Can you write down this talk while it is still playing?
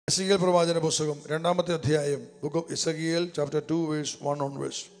യെശയ്യാൽ പ്രവാചന പുസ്തകം 2-ാമത്തെ അധ്യായം, book of യെശയ്യാൽ chapter 2 verse 1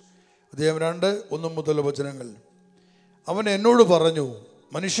 onwards. അധ്യായം 2:1 മുതലുള്ള വചനങ്ങൾ. അവൻ എന്നോട് പറഞ്ഞു,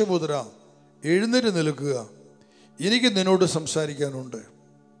 മനുഷ്യപുത്ര, എഴുന്നേറ്റ് നിൽക്കുക, എനിക്ക് നിന്നോട് സംസാരിക്കാനുണ്ട്.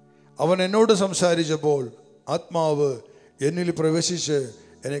 അവൻ എന്നോട് സംസാരിച്ചപ്പോൾ ആത്മാവ് എന്നിൽ പ്രവേശിച്ച്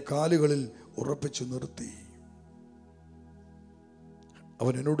എന്നെ കാലുകളിൽ ഉറപ്പിച്ചു നിർത്തി.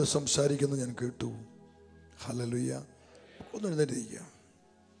 അവൻ എന്നോട് സംസാരിക്കുന്നത് ഞാൻ കേട്ടു. ഹല്ലേലൂയ. ഒന്ന് എഴുന്നേറ്റിരിക്കുക.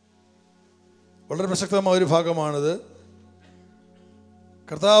 വളരെ പ്രസക്തമായ ഒരു ഭാഗമാണിത്.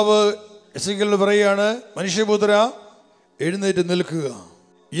 കർത്താവ് യെശയ്യാലിനോട് പറയുകയാണ്, മനുഷ്യപുത്ര, എഴുന്നേറ്റ് നിൽക്കുക,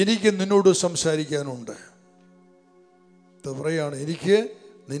 എനിക്ക് നിന്നോട് സംസാരിക്കാനുണ്ട്. പറയുകയാണ്, എനിക്ക്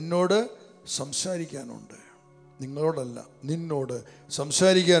നിന്നോട് സംസാരിക്കാനുണ്ട്. നിങ്ങളോടല്ല, നിന്നോട്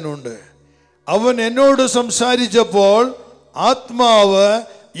സംസാരിക്കാനുണ്ട്. അവൻ എന്നോട് സംസാരിച്ചപ്പോൾ ആത്മാവ്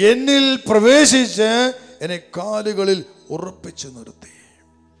എന്നിൽ പ്രവേശിച്ച് എന്നെ കാലുകളിൽ ഉറപ്പിച്ചു നിർത്തി.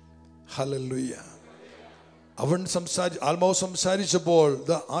 ഹല്ലേലൂയ. ആത്മാവ് സംസാരിച്ചപ്പോൾ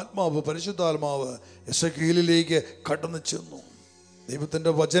ആത്മാവ്, പരിശുദ്ധാത്മാവ് യെശയ്യാലിലേക്ക് കടന്നു ചെന്നു.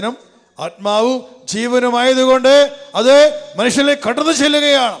 ദൈവത്തിൻ്റെ വചനം ആത്മാവും ജീവനുമായതുകൊണ്ട് അത് മനുഷ്യനിലേക്ക് കടന്നു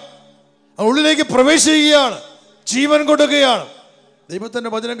ചെല്ലുകയാണ്, ഉള്ളിലേക്ക് പ്രവേശിക്കുകയാണ്, ജീവൻ കൊടുക്കുകയാണ്. ദൈവത്തിൻ്റെ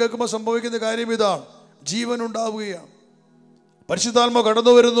വചനം കേൾക്കുമ്പോൾ സംഭവിക്കുന്ന കാര്യം ഇതാണ്, ജീവൻ ഉണ്ടാവുകയാണ്. പരിശുദ്ധാത്മാവ്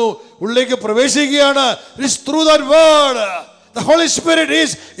കടന്നു വരുന്നു, ഉള്ളിലേക്ക് പ്രവേശിക്കുകയാണ്. It is through that word. The Holy Spirit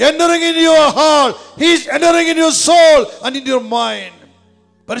is entering in your heart. He is entering in your soul and in your mind.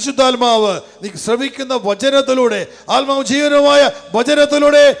 പരിശുദ്ധാത്മാവ് നീ ശ്രവിക്കുന്ന വചനത്തിലൂടെ, ആത്മാവ് ജീവനുമായ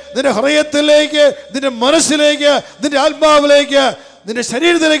വചനത്തിലൂടെ നിന്റെ ഹൃദയത്തിലേക്ക്, നിന്റെ മനസ്സിലേക്ക്, നിന്റെ ആത്മാവിലേക്ക്, നിന്റെ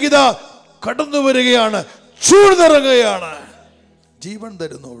ശരീരത്തിലേക്ക് ഇതാ കടന്നു വരികയാണ്, ചൂഴ്ന്നിറങ്ങുകയാണ്, ജീവൻ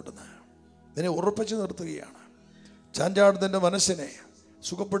തരുന്നു. അവിടുന്ന് നിന്നെ ഉറപ്പിച്ചു നിർത്തുകയാണ്, ചാഞ്ചാടുന്നതിൻ്റെ മനസ്സിനെ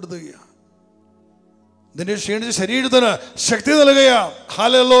സുഖപ്പെടുത്തുകയാണ്, നിന്റെ ക്ഷീണിച്ച ശരീരത്തിന് ശക്തി നൽകുകയാണ്.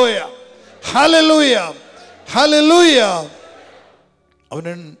 Hallelujah, hallelujah, hallelujah. അവൻ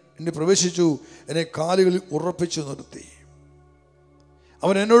എന്നെ പ്രവേശിച്ചു, എന്നെ കാലുകളിൽ ഉറപ്പിച്ചു നിർത്തി.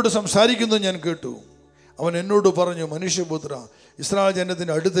 അവൻ എന്നോട് സംസാരിക്കുന്നു ഞാൻ കേട്ടു. അവൻ എന്നോട് പറഞ്ഞു, മനുഷ്യപുത്ര, ഇസ്രായേൽ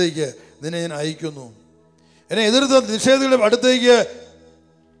ജനത്തിൻ്റെ അടുത്തേക്ക് നിന്നെ ഞാൻ അയക്കുന്നു. എന്നെ എതിർത്ത നിഷേധികളുടെ അടുത്തേക്ക്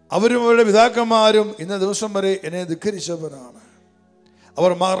അവരും അവരുടെ പിതാക്കന്മാരും ഇന്ന ദിവസം വരെ എന്നെ ധിക്കരിച്ചവരാണ്.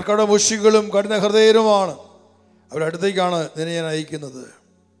 അവർ മാർക്കടമുഷികളും കഠിന ഹൃദയരുമാണ്. അവരുടെ അടുത്തേക്കാണ് നിന്നെ ഞാൻ അയക്കുന്നത്.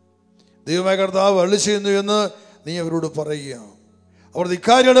 ദൈവമായ കർത്താവ് അരുളിച്ചെയ്യുന്നു എന്ന് നീ അവരോട് പറയുക. അവർ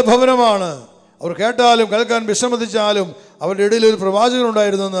ധിക്കാരികളുടെ ഭവനമാണ്. അവർ കേട്ടാലും കേൾക്കാൻ വിസമ്മതിച്ചാലും അവരുടെ ഇടയിൽ ഒരു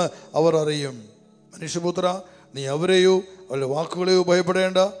പ്രവാചകനുണ്ടായിരുന്നെന്ന് അവർ അറിയും. മനുഷ്യപുത്ര, നീ അവരെയോ അവരുടെ വാക്കുകളെയോ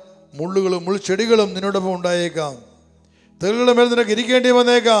ഭയപ്പെടേണ്ട. മുള്ളുകളും മുൾച്ചെടികളും നിന്നോടൊപ്പം ഉണ്ടായേക്കാം, തേളുകളുടെ മേൽ നിനക്ക് ഇരിക്കേണ്ടി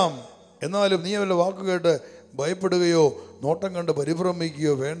വന്നേക്കാം. എന്നാലും നീ അവരുടെ വാക്ക് കേട്ട് ഭയപ്പെടുകയോ നോട്ടം കണ്ട്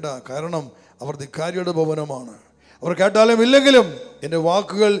പരിഭ്രമിക്കുകയോ വേണ്ട. കാരണം അവർ ധിക്കാരിയുടെ ഭവനമാണ്. അവർ കേട്ടാലും ഇല്ലെങ്കിലും എൻ്റെ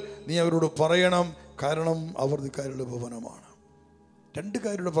വാക്കുകൾ നീ അവരോട് പറയണം, കാരണം അവർ ധിക്കാരിയുടെ ഭവനമാണ്. 2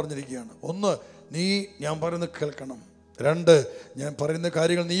 കാര്യങ്ങൾ പറഞ്ഞിരിക്കുകയാണ്. 1, നീ ഞാൻ പറയുന്നത് കേൾക്കണം. 2, ഞാൻ പറയുന്ന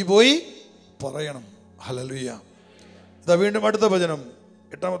കാര്യങ്ങൾ നീ പോയി പറയണം. ഹല്ലേലൂയ. ഇതാ വീണ്ടും അടുത്ത വചനം,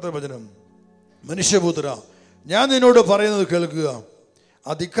 8-ാമത്തെ വചനം. മനുഷ്യപുത്ര, ഞാൻ നിന്നോട് പറയുന്നത് കേൾക്കുക.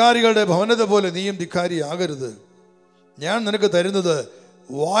 ആ ധിക്കാരികളുടെ ഭവനത്തെ പോലെ നീയും ധിക്കാരിയാകരുത്. ഞാൻ നിനക്ക് തരുന്നത്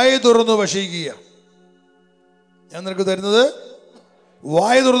വായ തുറന്ന് ഭക്ഷിക്കുക. ഞാൻ നിനക്ക് തരുന്നത്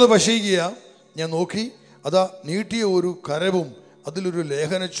വായ തുറന്ന് ഭക്ഷിക്കുക. ഞാൻ നോക്കി, അതാ നീട്ടിയ ഒരു കരവും അതിലൊരു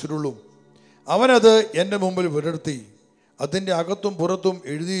ലേഖന ചുരുളും. അവനത് എൻ്റെ മുമ്പിൽ വിടർത്തി. അതിൻ്റെ അകത്തും പുറത്തും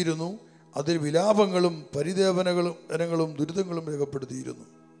എഴുതിയിരുന്നു. അതിൽ വിലാപങ്ങളും പരിദേവനകളും ദുരിതങ്ങളും രേഖപ്പെടുത്തിയിരുന്നു.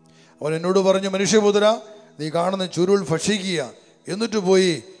 അവൻ എന്നോട് പറഞ്ഞു, മനുഷ്യപുത്ര, നീ കാണുന്ന ചുരുൾ ഭക്ഷിക്കുക, എന്നിട്ട്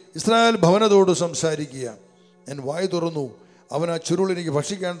പോയി ഇസ്രായേൽ ഭവനത്തോട് സംസാരിക്കുക. ഞാൻ വായ തുറന്നു, അവൻ ആ ചുരുൾ എനിക്ക്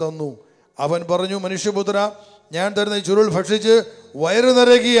ഭക്ഷിക്കാൻ തന്നു. അവൻ പറഞ്ഞു, മനുഷ്യപുത്ര, ഞാൻ തരുന്ന ഈ ചുരുൾ ഭക്ഷിച്ച് വയറ്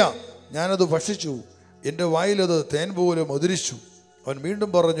നിറയ്ക്കുക. ഞാനത് ഭക്ഷിച്ചു, എൻ്റെ വായിലത് തേൻ പോലെ മധുരിച്ചു. അവൻ വീണ്ടും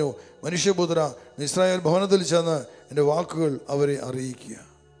പറഞ്ഞു, മനുഷ്യപുത്ര, ഇസ്രായേൽ ഭവനത്തിൽ ചെന്ന് എൻ്റെ വാക്കുകൾ അവരെ അറിയിക്കുക.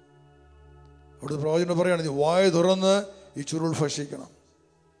 അവിടുത്തെ പ്രവാചകൻ പറയാണ്, നീ വായ തുറന്ന് ഈ ചുരുൾ ഭക്ഷിക്കണം.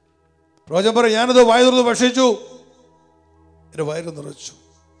 പ്രവാചകൻ പറയും, ഞാനത് വായ തുറന്ന് ഭക്ഷിച്ചു, എൻ്റെ വയറ് നിറച്ചു,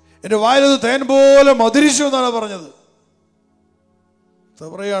 എൻ്റെ വായിലത് തേൻ പോലെ മധുരിച്ചു എന്നാണ് പറഞ്ഞത്.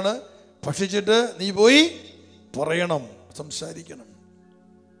 പറയാണ്, ഭക്ഷിച്ചിട്ട് നീ പോയി പറയണം, സംസാരിക്കണം.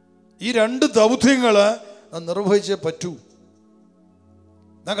 ഈ 2 ദൗത്യങ്ങൾ നാം നിർവഹിച്ചേ പറ്റൂ.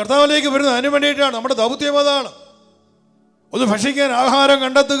 നാം കർത്താവിലേക്ക് വരുന്നത് അതിനു വേണ്ടിയിട്ടാണ്. നമ്മുടെ ദൗത്യം അതാണ്. 1 ഭക്ഷിക്കാൻ ആഹാരം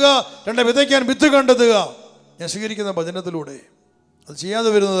കണ്ടെത്തുക, 2 വിതയ്ക്കാൻ വിത്ത് കണ്ടെത്തുക. ഞാൻ സ്വീകരിക്കുന്ന ഭജനത്തിലൂടെ അത് ചെയ്യാതെ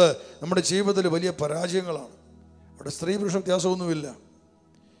വരുന്നത് നമ്മുടെ ജീവിതത്തിൽ വലിയ പരാജയങ്ങളാണ്. അവിടെ സ്ത്രീ പുരുഷ വ്യത്യാസമൊന്നുമില്ല,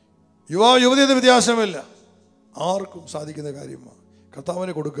 യുവതിയുടെ വ്യത്യാസമില്ല, ആർക്കും സാധിക്കുന്ന കാര്യമാണ്.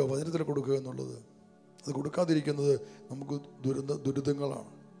 കർത്താവിനെ കൊടുക്കുക, വചനത്തിൽ കൊടുക്കുക എന്നുള്ളത്. അത് കൊടുക്കാതിരിക്കുന്നത് നമുക്ക് ദുരിതങ്ങളാണ്.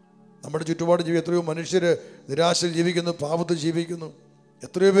 നമ്മുടെ ചുറ്റുപാട് എത്രയോ മനുഷ്യർ നിരാശയിൽ ജീവിക്കുന്നു, പാപത്തിൽ ജീവിക്കുന്നു.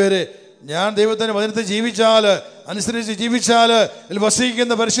 എത്രയോ പേര് ഞാൻ ദൈവത്തിൻ്റെ വചനത്തെ ജീവിച്ചാൽ, അനുസരിച്ച് ജീവിച്ചാൽ,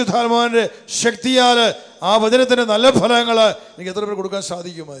 വസിക്കുന്ന പരിശുദ്ധാത്മാവിൻ്റെ ശക്തിയാൽ ആ വചനത്തിൻ്റെ നല്ല ഫലങ്ങൾ എനിക്ക് എത്ര പേർ കൊടുക്കാൻ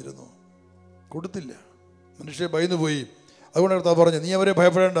സാധിക്കുമായിരുന്നു? കൊടുത്തില്ല. മനുഷ്യരെ ഭയന്നു പോയി. അതുകൊണ്ട് കർത്താവ് പറഞ്ഞു, നീ അവരെ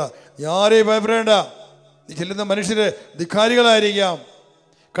ഭയപ്പെടേണ്ട, നീ ആരെയും ഭയപ്പെടേണ്ട. നീ ചെല്ലുന്ന മനുഷ്യർ ധിക്കാരികളായിരിക്കാം,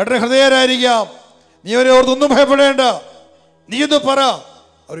 കഠിനഹൃദയരായിരിക്കാം. നീ അവരെ ഓർത്തൊന്നും ഭയപ്പെടേണ്ട. നീ ഒന്ന് പറ.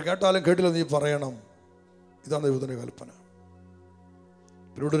 അവർ കേട്ടാലും കേട്ടില്ല, നീ പറയണം. ഇതാണ് ദൈവത്തിൻ്റെ കൽപ്പന.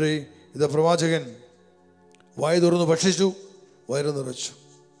 പിന്നീട് ഇത് പ്രവാചകൻ വായ തുറന്ന് ഭക്ഷിച്ചു, വയറ് നിറച്ചു.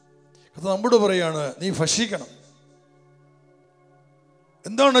 അത് നമ്മോട് പറയാണ്, നീ ഭക്ഷിക്കണം.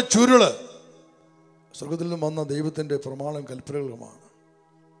 എന്താണ് ചുരുള്? സ്വർഗത്തിൽ നിന്നും വന്ന ദൈവത്തിൻ്റെ പ്രമാണം കൽപ്പനകളുമാണ്,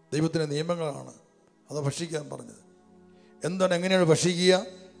 ദൈവത്തിൻ്റെ നിയമങ്ങളാണ്. അത് ഭക്ഷിക്കാൻ പറഞ്ഞത്. എന്താണ്, എങ്ങനെയാണ് ഭക്ഷിക്കുക?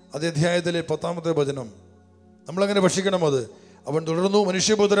 അതേ അധ്യായത്തിലെ 10-ാമത്തെ വചനം. നമ്മളെങ്ങനെ ഭക്ഷിക്കണം? അത് അവൻ തുടർന്നു,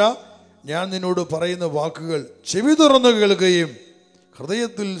 മനുഷ്യപുത്ര, ഞാൻ നിന്നോട് പറയുന്ന വാക്കുകൾ ചെവി തുറന്ന് കേൾക്കുകയും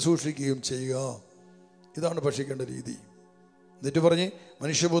ഹൃദയത്തിൽ സൂക്ഷിക്കുകയും ചെയ്യുക. ഇതാണ് ഭക്ഷിക്കേണ്ട രീതി. എന്നിട്ട് പറഞ്ഞ്,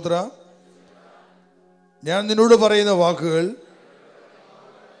 മനുഷ്യപുത്ര, ഞാൻ നിന്നോട് പറയുന്ന വാക്കുകൾ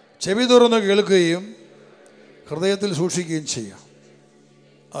ചെവി തുറന്ന് കേൾക്കുകയും ഹൃദയത്തിൽ സൂക്ഷിക്കുകയും ചെയ്യാം.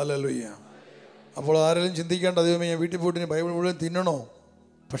 ഹല്ലേലൂയ. അപ്പോൾ ആരെങ്കിലും ചിന്തിക്കേണ്ട, ദൈവമേ ഞാൻ വീട്ടിൽ പോയിട്ട് ബൈബിൾ മുഴുവൻ തിന്നണോ?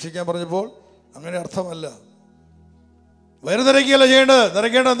 ഭക്ഷിക്കാൻ പറഞ്ഞപ്പോൾ അങ്ങനെ അർത്ഥമല്ല. വയറ് നിറയ്ക്കുകയല്ല ചെയ്യേണ്ടത്.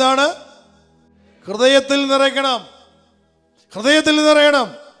 നിറയ്ക്കേണ്ടത് എന്താണ്? ഹൃദയത്തിൽ നിറയ്ക്കണം. ഹൃദയത്തിൽ നിറയണം.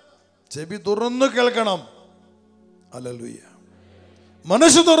 ചെവി തുറന്ന് കേൾക്കണം. ഹല്ലേലൂയ.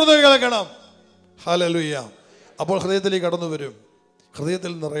 മനസ്സ് തുറന്ന് കേൾക്കണം. ഹല്ലേലൂയ. അപ്പോൾ ഹൃദയത്തിലേക്ക് കടന്നു വരും.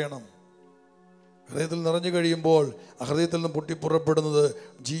 ഹൃദയത്തിൽ നിറയണം. ഹൃദയത്തിൽ നിറഞ്ഞു കഴിയുമ്പോൾ ആ ഹൃദയത്തിൽ നിന്ന് പൊട്ടിപ്പുറപ്പെടുന്നത്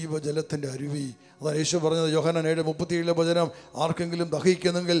ജീവജലത്തിൻ്റെ അരുവി. അതാണ് യേശു പറഞ്ഞത് യോഹന്നാൻ 7:37 വചനം. ആർക്കെങ്കിലും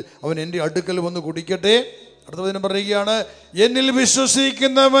ദഹിക്കുന്നെങ്കിൽ അവൻ എൻ്റെ അടുക്കൽ വന്ന് കുടിക്കട്ടെ. അടുത്ത വചനം പറയുകയാണ്, എന്നിൽ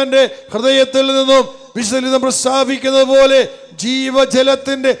വിശ്വസിക്കുന്നവൻ്റെ ഹൃദയത്തിൽ നിന്നും വിശുദ്ധ പ്രസ്താവിക്കുന്നത് പോലെ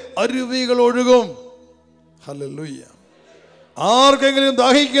ജീവജലത്തിൻ്റെ അരുവികൾ ഒഴുകും. ഹല്ലേലൂയ. ആർക്കെങ്കിലും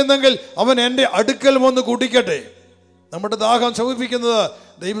ദാഹിക്കുന്നെങ്കിൽ അവൻ എൻ്റെ അടുക്കൽ വന്ന് കുടിക്കട്ടെ. നമ്മുടെ ദാഹം ശമിപ്പിക്കുന്നത്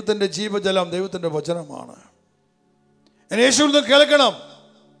ദൈവത്തിൻ്റെ ജീവജലം, ദൈവത്തിൻ്റെ വചനമാണ്. ഞാൻ യേശുവിൽ നിന്ന് കേൾക്കണം.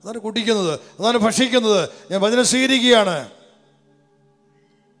 അതാണ് കുടിക്കുന്നത്, അതാണ് ഭക്ഷിക്കുന്നത്. ഞാൻ വചനം സ്വീകരിക്കുകയാണ്.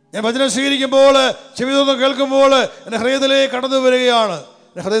 ഞാൻ വചനം സ്വീകരിക്കുമ്പോൾ, ചെവി തുറന്ന് കേൾക്കുമ്പോൾ എൻ്റെ ഹൃദയത്തിലേക്ക് കടന്നു വരികയാണ്.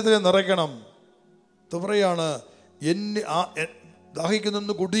 എൻ്റെ ഹൃദയത്തിലെ നിറയ്ക്കണം. തുറയാണ്, എന്നെ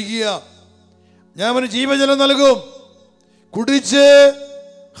ദാഹിക്കുന്നെന്ന് കുടിക്കുക. ഞാൻ അവന് ജീവജലം നൽകും. കുടിച്ച്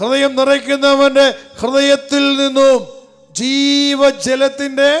ഹൃദയം നിറയ്ക്കുന്നവൻ്റെ ഹൃദയത്തിൽ നിന്നും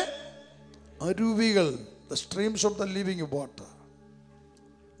ജീവജലത്തിൻ്റെ അരുവികൾ, the streams of the living water.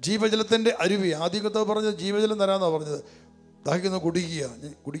 ജീവജലത്തിൻ്റെ അരുവി. ആദ്യം കർത്താവ് പറഞ്ഞത് ജീവജലം തരാമെന്നാണ് പറഞ്ഞത്. ദാഹിക്കുന്ന കുടിക്കുക,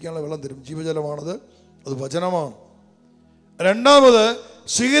 കുടിക്കാനുള്ള വെള്ളം തരും. ജീവജലമാണത്, അത് വചനമാണ്. രണ്ടാമത്,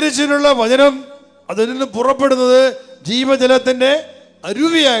 സ്വീകരിച്ചിട്ടുള്ള വചനം അതിൽ നിന്ന് പുറപ്പെടുന്നത് ജീവജലത്തിൻ്റെ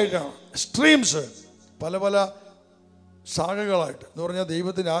അരുവിയായിട്ടാണ്. സ്ട്രീംസ്, പല പല ശാഖകളായിട്ട് എന്ന് പറഞ്ഞാൽ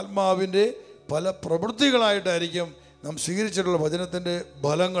ദൈവത്തിൻ്റെ ആത്മാവിൻ്റെ പല പ്രവൃത്തികളായിട്ടായിരിക്കും നാം സ്വീകരിച്ചിട്ടുള്ള വചനത്തിൻ്റെ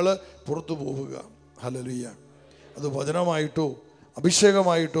ഫലങ്ങൾ പുറത്തു പോവുക. ഹല്ലേലൂയ. അത് വചനമായിട്ടോ,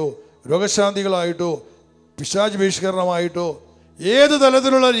 അഭിഷേകമായിട്ടോ, രോഗശാന്തികളായിട്ടോ, പിശാച് ബഹിഷ്കരണമായിട്ടോ, ഏത്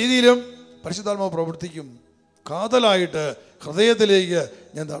തലത്തിലുള്ള രീതിയിലും പരിശുദ്ധാത്മാവ് പ്രവർത്തിക്കും. കാതലായിട്ട് ഹൃദയത്തിലേക്ക്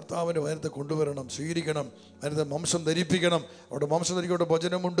ഞാൻ കർത്താവിൻ്റെ വചനത്തെ കൊണ്ടുവരണം, സ്വീകരിക്കണം. വചനത്തെ മാംസം ധരിപ്പിക്കണം. അവിടെ മാംസം ധരിക്കോട്ടെ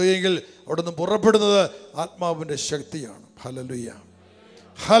വചനമുണ്ട് എങ്കിൽ അവിടെ നിന്ന് പുറപ്പെടുന്നത് ആത്മാവിൻ്റെ ശക്തിയാണ്. ഹല്ലേലൂയ.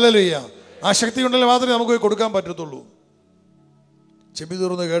 ഹല്ലേലൂയ. ആ ശക്തി ഉണ്ടെങ്കിൽ മാത്രമേ നമുക്ക് കൊടുക്കാൻ പറ്റത്തുള്ളൂ. ചെവി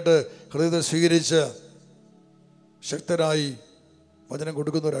തുറന്ന് കേട്ട് ഹൃദയത്തെ സ്വീകരിച്ച് ശക്തരായി വചനം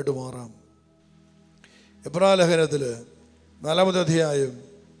കൊടുക്കുന്നവരായിട്ട് മാറാം. എബ്രായ ലേഖനത്തിൽ 4-ാമത്തെ അധ്യായം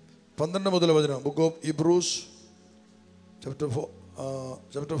 12 മുതൽ വചനം. Book of ഇബ്രൂസ് chapter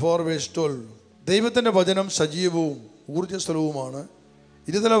 4:12. ദൈവത്തിൻ്റെ വചനം സജീവവും ഊർജ്ജസ്വലവുമാണ്,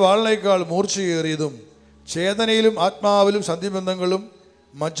 ഇരുതല വാളിനേക്കാൾ മൂർച്ചയേറിയതും ചേതനയിലും ആത്മാവിലും സന്ധിബന്ധങ്ങളും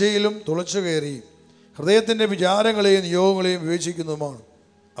മജ്ജയിലും തുളച്ചു കയറി ഹൃദയത്തിൻ്റെ വിചാരങ്ങളെയും നിയോഗങ്ങളെയും വിവേചിക്കുന്നതുമാണ്.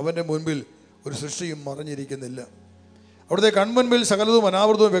 അവൻ്റെ മുൻപിൽ ഒരു സൃഷ്ടിയും മറഞ്ഞിരിക്കുന്നില്ല. അവിടുത്തെ കൺമുൻപിൽ സകലതും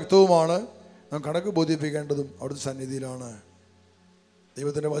അനാവൃതവും വ്യക്തവുമാണ്. നാം കണക്ക് ബോധിപ്പിക്കേണ്ടതും അവിടുത്തെ സന്നിധിയിലാണ്.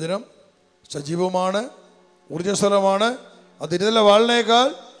 ദൈവത്തിൻ്റെ വചനം സജീവമാണ്, ഊർജ്ജസ്വലമാണ്. അത് ഇരുതല വാളിനേക്കാൾ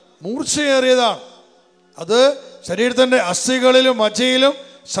മൂർച്ചയേറിയതാണ്. അത് ശരീരത്തിൻ്റെ അസ്ഥികളിലും മജ്ജയിലും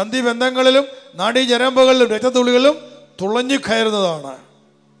സന്ധിബന്ധങ്ങളിലും നാഡീഞരമ്പുകളിലും രക്തത്തുള്ളികളിലും തുളഞ്ഞു കയറുന്നതാണ്.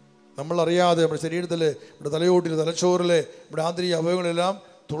 നമ്മളറിയാതെ നമ്മുടെ ശരീരത്തിലെ, നമ്മുടെ തലയോട്ടിലെ, തലച്ചോറിലെ, നമ്മുടെ ആന്തരിക അവയവങ്ങളെല്ലാം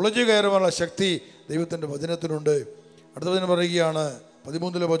തുളഞ്ഞു കയറുവാനുള്ള ശക്തി ദൈവത്തിൻ്റെ വചനത്തിനുണ്ട്. അടുത്ത വചനം പറയുകയാണ്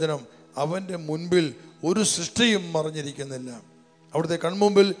 13-ാം വചനം, അവൻ്റെ മുൻപിൽ ഒരു സൃഷ്ടിയും മറഞ്ഞിരിക്കുന്നില്ല. അവിടുത്തെ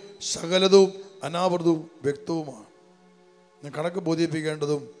കൺമുമ്പിൽ സകലതും അനാവൃതവും വ്യക്തവുമാണ്. കണക്ക്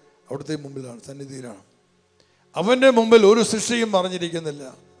ബോധിപ്പിക്കേണ്ടതും അവിടുത്തെ മുമ്പിലാണ്, സന്നിധിയിലാണ്. അവൻ്റെ മുമ്പിൽ ഒരു സൃഷ്ടിയും പറഞ്ഞിരിക്കുന്നില്ല,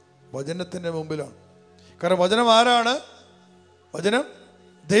 വചനത്തിൻ്റെ മുമ്പിലാണ്. കാരണം വചനം ആരാണ്? വചനം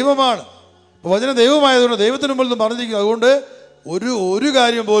ദൈവമാണ്. അപ്പോൾ വചനം ദൈവമായതുകൊണ്ട് ദൈവത്തിന് മുമ്പിൽ നിന്ന് പറഞ്ഞിരിക്കുന്നു. അതുകൊണ്ട് ഒരു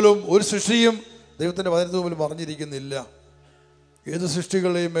കാര്യം പോലും ഒരു സൃഷ്ടിയും ദൈവത്തിൻ്റെ വചനത്തിന് മുമ്പിൽ പറഞ്ഞിരിക്കുന്നില്ല. ഏത്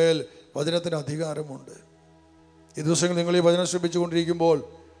സൃഷ്ടികളുടെയും മേൽ വചനത്തിന് അധികാരമുണ്ട്. ഈ ദിവസങ്ങൾ നിങ്ങൾ ഈ വചനം ശ്രമിച്ചുകൊണ്ടിരിക്കുമ്പോൾ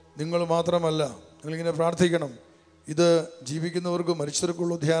നിങ്ങൾ മാത്രമല്ല, നിങ്ങളിങ്ങനെ പ്രാർത്ഥിക്കണം. ഇത് ജീവിക്കുന്നവർക്കും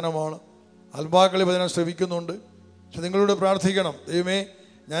മരിച്ചവർക്കുള്ള ധ്യാനമാണ്. ആത്മാക്കളെ വചനം ശ്രമിക്കുന്നുണ്ട്. പക്ഷെ നിങ്ങളിവിടെ പ്രാർത്ഥിക്കണം, ദൈവമേ,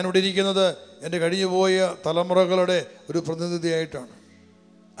 ഞാനിവിടെ ഇരിക്കുന്നത് എൻ്റെ കഴിഞ്ഞുപോയ തലമുറകളുടെ ഒരു പ്രതിനിധിയായിട്ടാണ്.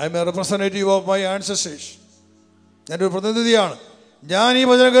 I M A representative of my ancestors. ഞാനൊരു പ്രതിനിധിയാണ്. ഞാൻ ഈ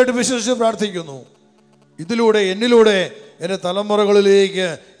വചനം കേട്ട് വിശ്വസിച്ച് പ്രാർത്ഥിക്കുന്നു. ഇതിലൂടെ എന്നിലൂടെ എൻ്റെ തലമുറകളിലേക്ക്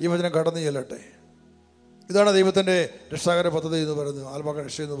ഈ വചനം കടന്നു ചെല്ലട്ടെ. ഇതാണ് ദൈവത്തിൻ്റെ രക്ഷാകര പദ്ധതി എന്ന് പറയുന്നത്, ആത്മാക്കളുടെ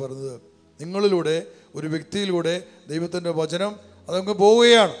രക്ഷ എന്ന് പറയുന്നത്. നിങ്ങളിലൂടെ, ഒരു വ്യക്തിയിലൂടെ ദൈവത്തിൻ്റെ വചനം അതങ്ങ്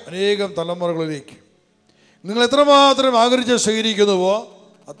പോവുകയാണ് അനേകം തലമുറകളിലേക്ക്. നിങ്ങൾ എത്രമാത്രം ആഗ്രഹിച്ച് സ്വീകരിക്കുന്നുവോ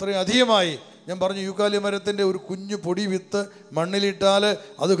അത്രയും അധികമായി. ഞാൻ പറഞ്ഞു, യൂക്കാലിയ മരത്തിൻ്റെ ഒരു കുഞ്ഞു പൊടി വിത്ത് മണ്ണിലിട്ടാൽ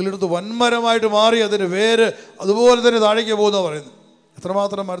അത് കിളിർത്ത് വൻമരമായിട്ട് മാറി അതിൻ്റെ വേര് അതുപോലെ തന്നെ താഴേക്ക് പോകുന്നതാണ് പറയുന്നത്.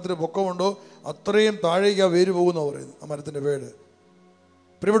 എത്രമാത്രം മരത്തിന് പൊക്കമുണ്ടോ അത്രയും താഴേക്ക് ആ വേര് പോകുന്നതാണ് പറയുന്നത്, ആ മരത്തിൻ്റെ വേര്.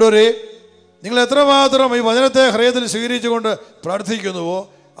 പ്രിയപ്പെട്ടവരെ, നിങ്ങൾ എത്രമാത്രം ഈ വചനത്തെ ഹൃദയത്തിൽ സ്വീകരിച്ചുകൊണ്ട് പ്രാർത്ഥിക്കുന്നുവോ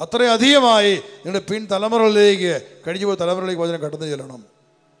അത്രയും അധികമായി നിങ്ങളുടെ പിൻതലമുറകളിലേക്ക്, കഴിഞ്ഞുപോയ തലമുറകളിലേക്ക് വചനം കടന്നു ചെല്ലണം.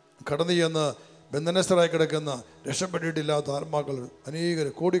 കടന്നു ചെന്ന് ബന്ധനസ്ഥരായി കിടക്കുന്ന രക്ഷപ്പെട്ടിട്ടില്ലാത്ത ആത്മാക്കൾ അനേകർ,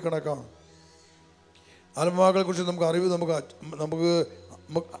 കോടിക്കണക്കാണ്. ആത്മാക്കളെ കുറിച്ച് നമുക്ക് അറിവ്,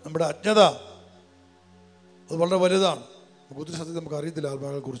 നമ്മുടെ അജ്ഞത അത് വളരെ വലുതാണ്. ഒത്തിരി സത്യം നമുക്ക് അറിയത്തില്ല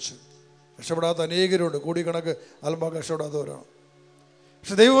ആത്മാക്കളെ കുറിച്ച്. രക്ഷപ്പെടാത്ത അനേകരുണ്ട്, കോടിക്കണക്ക് ആത്മാക്കൾ രക്ഷപ്പെടാത്തവരാണ്.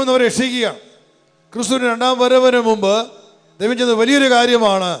 പക്ഷെ ദൈവം അവരെ രക്ഷിക്കുകയാണ്. ക്രിസ്തുവിൻ്റെ രണ്ടാം വരവിന് മുമ്പ് ദൈവം ചെയ്ത വലിയൊരു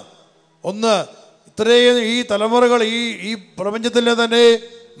കാര്യമാണ്. ഒന്ന്, ഇത്രയും ഈ തലമുറകൾ ഈ പ്രപഞ്ചത്തിലെ തന്നെ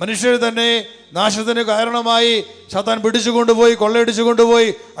മനുഷ്യർ തന്നെ നാശത്തിന് കാരണമായി സാത്താൻ പിടിച്ചുകൊണ്ടുപോയി, കൊള്ളയടിച്ചു കൊണ്ടുപോയി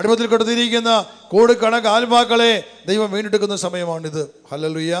അടിമത്തിൽ കിടത്തിയിരിക്കുന്ന കോടിക്കണക്ക് ആത്മാക്കളെ ദൈവം വീണ്ടെടുക്കുന്ന സമയമാണിത്.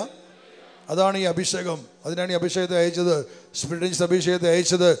 ഹല്ലേലൂയ. അതാണ് ഈ അഭിഷേകം. അതിനാണ് ഈ അഭിഷേകത്തെ അയച്ചത്, സ്പിരിറ്റ് അഭിഷേകത്തെ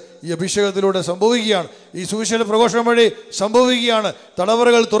അയച്ചത്. ഈ അഭിഷേകത്തിലൂടെ സംഭവിക്കുകയാണ്, ഈ സുവിശേഷ പ്രഘോഷണം വഴി സംഭവിക്കുകയാണ്.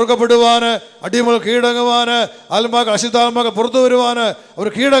 തടവറകൾ തുറക്കപ്പെടുവാൻ, അടിമകൾ കീഴടങ്ങുവാൻ, ആത്മാക്കൾ, അശുദ്ധാത്മാക്കൾ പുറത്തു വരുവാൻ, അവർ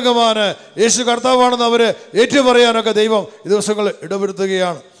കീഴടങ്ങുവാൻ, യേശു കർത്താവാണെന്ന് അവർ ഏറ്റുപറയാനൊക്കെ ദൈവം ഈ ദിവസങ്ങൾ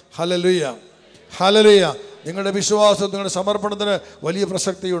ഇടപെടുത്തുകയാണ്. Hallelujah, hallelujah. നിങ്ങളുടെ വിശ്വാസം, നിങ്ങളുടെ സമർപ്പണത്തിന് വലിയ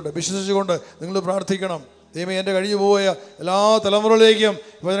പ്രസക്തിയുണ്ട്. വിശ്വസിച്ചുകൊണ്ട് നിങ്ങൾ പ്രാർത്ഥിക്കണം. ദൈവമേ, എൻ്റെ കഴിഞ്ഞു പോയ എല്ലാ തലമുറകളിലേക്കും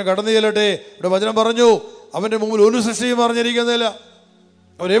വചനം കടന്നു ചെല്ലട്ടെ. ഇവിടെ വചനം പറഞ്ഞു, അവൻ്റെ മുമ്പിൽ ഒരു സൃഷ്ടിയും പറഞ്ഞിരിക്കുന്നില്ല.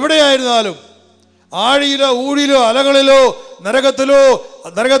 അവരെവിടെയായിരുന്നാലും, ആഴിയിലോ ഊഴിയിലോ അലകളിലോ നരകത്തിലോ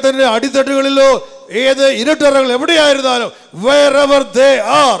നരകത്തിൻ്റെ അടിത്തട്ടുകളിലോ ഏത് ഇരുട്ടറകൾ എവിടെയായിരുന്നാലും, wherever they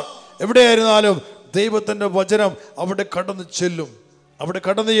are, എവിടെയായിരുന്നാലും ദൈവത്തിൻ്റെ വചനം അവിടെ കടന്നു ചെല്ലും. അവിടെ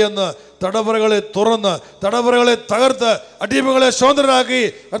കടന്നു ചെന്ന് തടവറകളെ തുറന്ന്, തടവറകളെ തകർത്ത്, അടിമകളെ സ്വതന്ത്രരാക്കി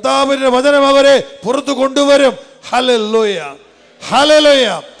കർത്താവിന്റെ വചനം അവരെ പുറത്തു കൊണ്ടുവരും. Hallelujah, hallelujah,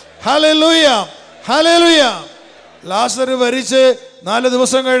 hallelujah, hallelujah. ലാസർ മരിച്ച് 4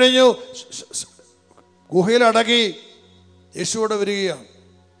 ദിവസം കഴിഞ്ഞു ഗുഹയിൽ അടക്കി യേശുവോടെ വരികയാണ്.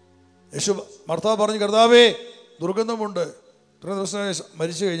 യേശു ഭർത്താവ് പറഞ്ഞു, കർത്താവേ, ദുർഗന്ധമുണ്ട്. ഇത്ര ദിവസം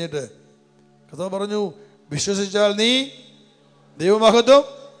മരിച്ചു കഴിഞ്ഞിട്ട് കർത്താവ് പറഞ്ഞു, വിശ്വസിച്ചാൽ നീ ദൈവമഹത്വം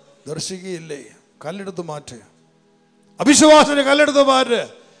ദർശിക്കുകയില്ലേ? കല്ലെടുത്ത് മാറ്റുക, അവിശ്വാസത്തിന്റെ കല്ലെടുത്ത് മാറ്റുക,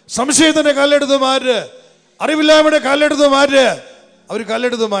 സംശയത്തിന്റെ കല്ലെടുത്ത് മാറ്റുക, അറിവില്ലായ്മയുടെ കല്ലെടുത്ത് മാറ്റുക. അവർ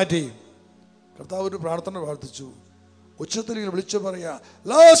കല്ലെടുത്ത് മാറ്റി. കർത്താവ് ഒരു പ്രാർത്ഥന പ്രാർത്ഥിച്ചു. ഉച്ചത്തിൽ വിളിച്ചു പറയാ,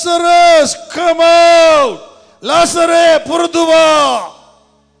 ലാസറസ് കം ഔട്ട്, ലാസറേ പുറത്തു വാ.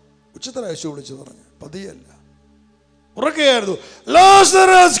 ഉച്ചത്തിൽ യേശു വിളിച്ചു പറഞ്ഞു, പതിയല്ല, ഉറക്കെയായിരുന്നു.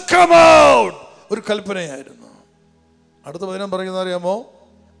 ലാസറസ് കം ഔട്ട്, ഒരു കൽപ്പനയായിരുന്നു. അടുത്ത വചനം പറയുന്ന അറിയാമോ?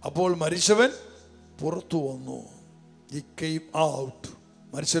 അപ്പോൾ മരിച്ചവൻ പുറത്തു വന്നു. He came out.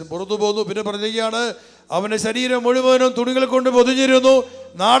 മരിച്ചവൻ പുറത്തു പോന്നു. പിന്നെ പറയുകയാണ്, അവൻ്റെ ശരീരം മുഴുവനും തുണികൾ കൊണ്ട് പൊതിഞ്ഞിരുന്നു,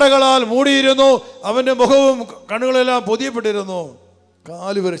 നാടകളാൽ മൂടിയിരുന്നു, അവൻ്റെ മുഖവും കണ്ണുകളെല്ലാം പൊതിയപ്പെട്ടിരുന്നു.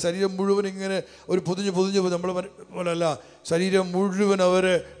 കാല് വരെ, ശരീരം മുഴുവൻ ഇങ്ങനെ ഒരു പൊതിഞ്ഞ് നമ്മൾ പോലല്ല, ശരീരം മുഴുവൻ അവർ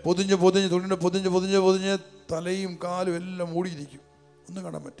പൊതിഞ്ഞ് തുണിയുടെ പൊതിഞ്ഞ് തലയും കാലും എല്ലാം മൂടിയിരിക്കും. ഒന്നും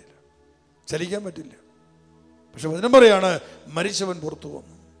കാണാൻ പറ്റില്ല, ചലിക്കാൻ പറ്റില്ല. പക്ഷെ വചനം പറയാണ്, മരിച്ചവൻ പുറത്തു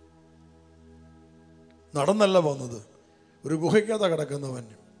വന്നു. നടന്നല്ല വന്നത്, ഒരു ഗുഹയ്ക്കകത്ത കിടക്കുന്നവൻ.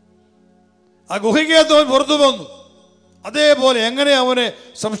 ആ ഗുഹയ്ക്കകത്തവൻ പുറത്തു വന്നു. അതേപോലെ എങ്ങനെ അവനെ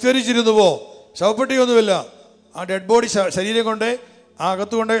സംസ്കരിച്ചിരുന്നുവോ, ശവപ്പെട്ടിയൊന്നുമില്ല, ആ ഡെഡ് ബോഡി ശരീരം കൊണ്ട് ആ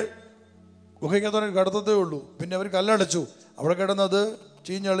അകത്തുകൊണ്ട് ഗുഹയ്ക്കകത്തവൻ കിടത്തതേ ഉള്ളൂ. പിന്നെ അവർ കല്ലടച്ചു. അവിടെ കിടന്നത്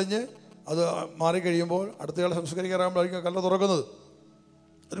ചീഞ്ഞളിഞ്ഞ് അത് മാറിക്കഴിയുമ്പോൾ അടുത്തയാളെ സംസ്കരിക്കാറാകുമ്പോഴായിരിക്കും കല്ല് തുറക്കുന്നത്.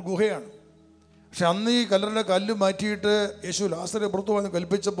 ഒരു ഗുഹയാണ്. പക്ഷെ അന്ന് ഈ കല്ലറിൻ്റെ കല്ല് മാറ്റിയിട്ട് യേശു ലാസറെ പുറത്തു വന്ന്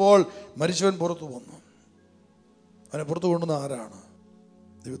കൽപ്പിച്ചപ്പോൾ മരിച്ചവൻ പുറത്തു വന്നു. അവനെ പുറത്തു കൊണ്ടുവന്ന ആരാണ്?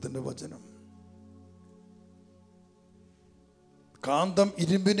 ദൈവത്തിൻ്റെ വചനം. കാന്തം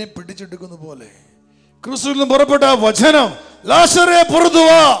ഇരുമ്പിനെ പിടിച്ചെടുക്കുന്ന പോലെ ക്രിസ്തുവിൽ നിന്ന് പുറപ്പെട്ട വചനം, ലാസറേ പുറത്തു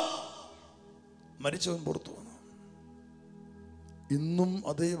വാ, മരിച്ചവൻ പുറത്തു വന്നു. ഇന്നും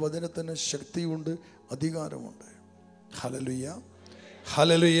അതേ വചനത്തിന് ശക്തിയുണ്ട്, അധികാരമുണ്ട്. Hallelujah,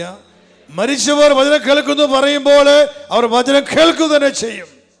 hallelujah. മരിച്ചവർ വചനം കേൾക്കുന്നു പറയുമ്പോൾ അവർ വചനം കേൾക്കുക തന്നെ ചെയ്യും.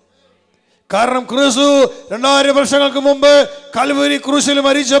 കാരണം ക്രിസ്തു 2000 വർഷങ്ങൾക്ക് മുമ്പ് കൽവരി ക്രൂശിൽ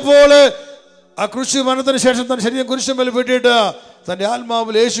മരിച്ചപ്പോൾ ആ ക്രൂശ് മരണത്തിന് ശേഷം തന്റെ ശരീരം കുരിശുമേൽ വെട്ടിയിട്ട് തൻ്റെ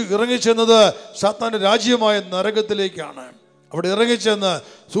ആത്മാവിൽ യേശു ഇറങ്ങിച്ചെന്നത് സാത്താന്റെ രാജ്യമായ നരകത്തിലേക്കാണ്. അവിടെ ഇറങ്ങിച്ചെന്ന്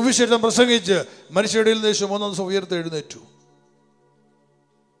സുവിശേഷം പ്രസംഗിച്ച് മരിച്ചവരിൽ നിന്ന് യേശു 3 ദിവസം ഉയർത്തെഴുന്നേറ്റു.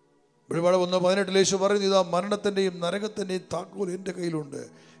 വെളിപാട് 1:18 യേശു പറയുന്നു, ഇതാ മരണത്തിൻ്റെയും നരകത്തിൻ്റെയും താക്കോൽ എൻ്റെ കയ്യിലുണ്ട്.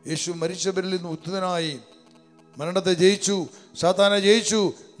 യേശു മരിച്ചവരിൽ നിന്ന് ഉത്ഥിതനായി മരണത്തെ ജയിച്ചു, സാത്താനെ ജയിച്ചു,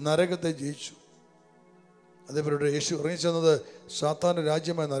 നരകത്തെ ജയിച്ചു. അതേപോലെ യേശു ഇറങ്ങിച്ചെന്നത് സാത്താൻ്റെ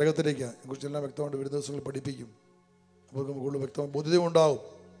രാജ്യമായ നരകത്തിലേക്കാണ്. ഇതിനെക്കുറിച്ചെല്ലാം വ്യക്തമായിട്ട് വരുന്ന ദിവസങ്ങൾ പഠിപ്പിക്കും. അപ്പോൾ നമുക്ക് കൂടുതൽ വ്യക്തമായ ബോധ്യതയുണ്ടാവും.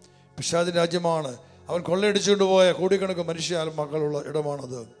 പിശാചിൻ്റെ രാജ്യമാണ്. അവൻ കൊള്ളയടിച്ചുകൊണ്ട് പോയ കോടിക്കണക്കിന് മനുഷ്യ ആത്മാക്കളുള്ള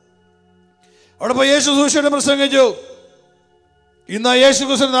ഇടമാണത്. അവിടെ പോയി യേശു സുവിശേഷം പ്രസംഗിച്ചു. ഇന്ന് യേശു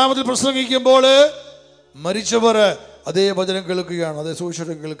ക്രിസ്തുവിന്റെ നാമത്തിൽ പ്രസംഗിക്കുമ്പോൾ മരിച്ചവർ അതേ വചനം കേൾക്കുകയാണ്, അതേ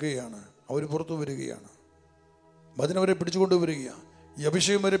സുവിശേഷം കേൾക്കുകയാണ്. അവർ പുറത്തു വരികയാണ്. വചനം അവരെ പിടിച്ചുകൊണ്ടുവരികയാണ്. ഈ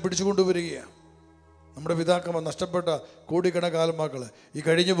അഭിഷേകം വരെ പിടിച്ചുകൊണ്ടുവരികയാണ്. നമ്മുടെ പിതാക്കന്മാർ നഷ്ടപ്പെട്ട കോടിക്കണക്കിന് ആത്മാക്കൾ ഈ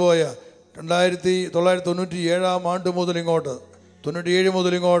കഴിഞ്ഞു പോയ 1997 മുതൽ ഇങ്ങോട്ട്, 97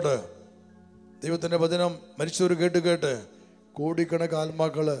 മുതൽ ഇങ്ങോട്ട് ദൈവത്തിൻ്റെ വചനം മരിച്ചവർ കേട്ട് കോടിക്കണക്കിന്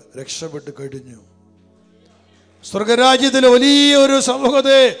ആത്മാക്കൾ രക്ഷപ്പെട്ട് കഴിഞ്ഞു. സ്വർഗരാജ്യത്തിലെ വലിയൊരു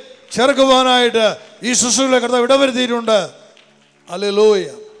സമൂഹത്തെ ചേർക്കുവാനായിട്ട് ഈ ശുശ്രൂഷകളെ കർത്താവ് ഇടവരുത്തിയിട്ടുണ്ട്. Hallelujah,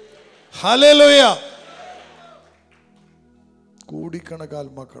 hallelujah. കോടിക്കണക്കിന്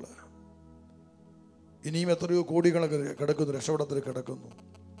ആത്മാക്കൾ, ഇനിയും എത്രയോ കോടിക്കണക്കിന് കിടക്കുന്നു, രക്ഷപ്പെടാത്തവർ കിടക്കുന്നു.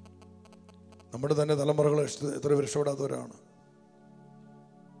 നമ്മുടെ തന്നെ തലമുറകൾ എത്രയോ രക്ഷപ്പെടാത്തവരാണ്.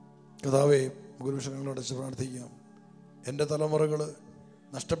 കർത്താവേ, ഗുരുവിഷയങ്ങളോട് അടച്ച് പ്രാർത്ഥിക്കാം. എൻ്റെ തലമുറകൾ,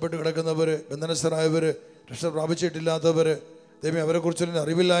 നഷ്ടപ്പെട്ട് കിടക്കുന്നവർ, ബന്ധനസ്ഥരായവർ, രക്ഷ പ്രാപിച്ചിട്ടില്ലാത്തവർ, ദൈവമേ അവരെക്കുറിച്ചുള്ള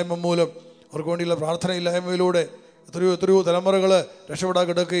അറിവില്ലായ്മ മൂലം, അവർക്ക് വേണ്ടിയുള്ള പ്രാർത്ഥനയില്ലായ്മയിലൂടെ എത്രയോ തലമുറകൾ രക്ഷപ്പെടാൻ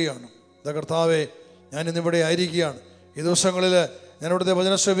കിടക്കുകയാണ്. ഇതാ കർത്താവേ, ഞാൻ ഇന്നിവിടെ ആയിരിക്കുകയാണ്. ഈ ദിവസങ്ങളിൽ ഞാൻ ഇവിടുത്തെ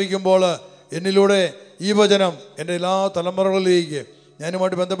വചനം ശ്രവിക്കുമ്പോൾ എന്നിലൂടെ ഈ വചനം എൻ്റെ എല്ലാ തലമുറകളിലേക്ക്,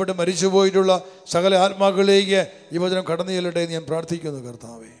 ഞാനുമായിട്ട് ബന്ധപ്പെട്ട് മരിച്ചു പോയിട്ടുള്ള സകല ആത്മാക്കളിലേക്ക് ഈ വചനം കടന്നു ചെല്ലട്ടെ എന്ന് ഞാൻ പ്രാർത്ഥിക്കുന്നു.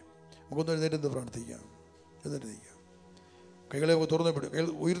 കർത്താവേ, നമുക്കൊന്ന് എഴുന്നേറ്റ് പ്രാർത്ഥിക്കാം. എഴുന്നേറ്റിരിക്കാം, കൈകളെ തുറന്ന്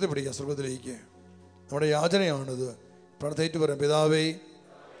ഉയർത്തിപ്പിടിക്കാം സ്വർഗത്തിലേക്ക്. നമ്മുടെ യാചനയാണിത്. പ്രാർത്ഥിച്ചു പറയാം. പിതാവേ,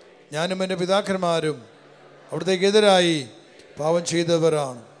 ഞാനും എൻ്റെ പിതാക്കന്മാരും അവിടത്തേക്കെതിരായി പാപം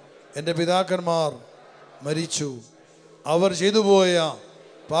ചെയ്തവരാണ്. എൻ്റെ പിതാക്കന്മാർ മരിച്ചു. അവർ ചെയ്തു പോയ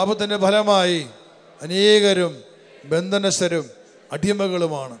പാപത്തിൻ്റെ ഫലമായി അനേകരും ബന്ധനസ്ഥരും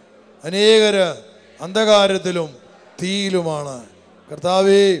അടിമകളുമാണ്. അനേകര് അന്ധകാരത്തിലും തീയിലുമാണ്.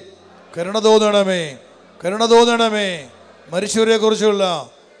 കർത്താവേ, കരുണ തോന്നണമേ, കരുണ തോന്നണമേ. മരിച്ചവരെ കുറിച്ചുള്ള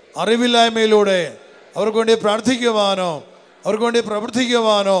അറിവില്ലായ്മയിലൂടെ അവർക്ക് വേണ്ടി പ്രാർത്ഥിക്കുവാനോ അവർക്ക് വേണ്ടി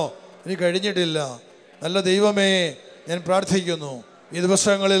പ്രവർത്തിക്കുവാനോ എനിക്ക് കഴിഞ്ഞിട്ടില്ല. നല്ല ദൈവമേ, ഞാൻ പ്രാർത്ഥിക്കുന്നു, ഈ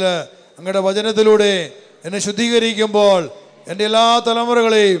ദിവസങ്ങളിൽ അങ്ങയുടെ വചനത്തിലൂടെ എന്നെ ശുദ്ധീകരിക്കുമ്പോൾ എൻ്റെ എല്ലാ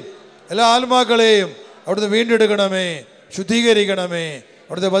തലമുറകളെയും എല്ലാ ആത്മാക്കളെയും അവിടുന്ന് വീണ്ടെടുക്കണമേ, ശുദ്ധീകരിക്കണമേ.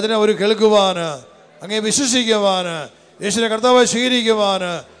 അവിടുത്തെ വചനം അവർ കേൾക്കുവാൻ, അങ്ങേ വിശ്വസിക്കുവാൻ, യേശുവിനെ കർത്താവായി സ്വീകരിക്കുവാൻ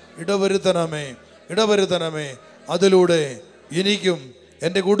ഇടവരുത്തണമേ, ഇടവരുത്തണമേ. അതിലൂടെ എനിക്കും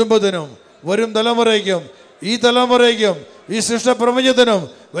എൻ്റെ കുടുംബത്തിനും വരും തലമുറയ്ക്കും ഈ തലമുറയ്ക്കും ഈ സൃഷ്ടപ്രപഞ്ചത്തിനും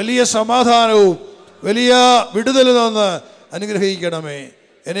വലിയ സമാധാനവും വലിയ വിടുതലും തന്ന് അനുഗ്രഹിക്കണമേ.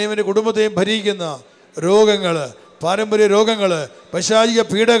 എന്നെയും എൻ്റെ കുടുംബത്തെയും ഭരിക്കുന്ന രോഗങ്ങൾ, പാരമ്പര്യ രോഗങ്ങൾ, പൈശാചിക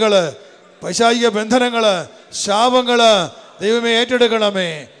പീഡകൾ, പൈശാചിക ബന്ധനങ്ങൾ, ശാപങ്ങൾ ദൈവമേ ഏറ്റെടുക്കണമേ.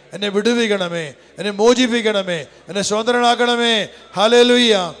 എന്നെ വിടുവിക്കണമേ, എന്നെ മോചിപ്പിക്കണമേ, എന്നെ സ്വതന്ത്രനാക്കണമേ.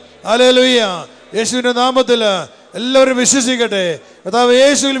 Hallelujah, hallelujah. യേശുവിൻ്റെ നാമത്തിൽ എല്ലാവരും വിശ്വസിക്കട്ടെ. കർത്താവ്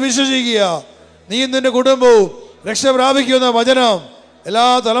യേശുവിൽ വിശ്വസിക്കുക. നീ നിന്റെ കുടുംബവും രക്ഷ പ്രാപിക്കുന്ന വചനം എല്ലാ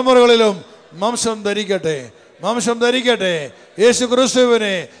തലമുറകളിലും മാംസം ധരിക്കട്ടെ, മാംസം ധരിക്കട്ടെ. യേശു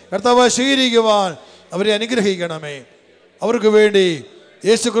ക്രിസ്തുവിനെ കർത്താവായി സ്വീകരിക്കുവാൻ അവരെ അനുഗ്രഹിക്കണമേ. അവർക്ക് വേണ്ടി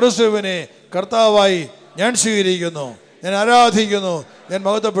യേശു ക്രിസ്തുവിനെ കർത്താവായി ഞാൻ സ്വീകരിക്കുന്നു, ഞാൻ ആരാധിക്കുന്നു, ഞാൻ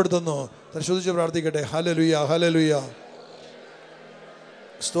മഹത്വപ്പെടുത്തുന്നു. ശ്രദ്ധിച്ച് പ്രാർത്ഥിക്കട്ടെ. Hallelujah, hallelujah.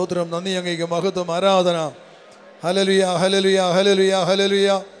 സ്തോത്രം, നന്ദി, അങ്ങേക്ക് മഹത്വം, ആരാധന. Hallelujah, hallelujah, hallelujah, hallelujah.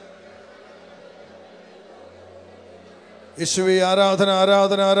 യേശുവേ, ആരാധന,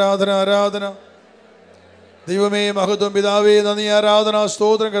 ആരാധന, ആരാധന, ആരാധന. ദൈവമേ, മഹത്വം, പിതാവേ, നന്ദി, ആരാധന,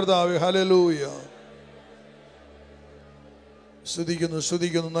 സ്തോത്രം കർത്താവേ. ഹല്ലേലൂയ.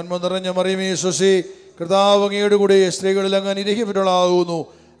 സ്തുതിക്കുന്നു. നന്മ നിറഞ്ഞ മറിയമേ സ്വസ്തി, കർത്താവ് അങ്ങയുടെ കൂടെ സ്ത്രീകളിൽ അങ്ങ് അനുഗ്രഹിക്കപ്പെട്ടവളാകുന്നു.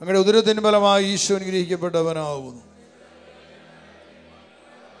 അങ്ങയുടെ ഉദരത്തിൻ ഫലമായി ഈശോ അനുഗ്രഹിക്കപ്പെട്ടവനാകുന്നു.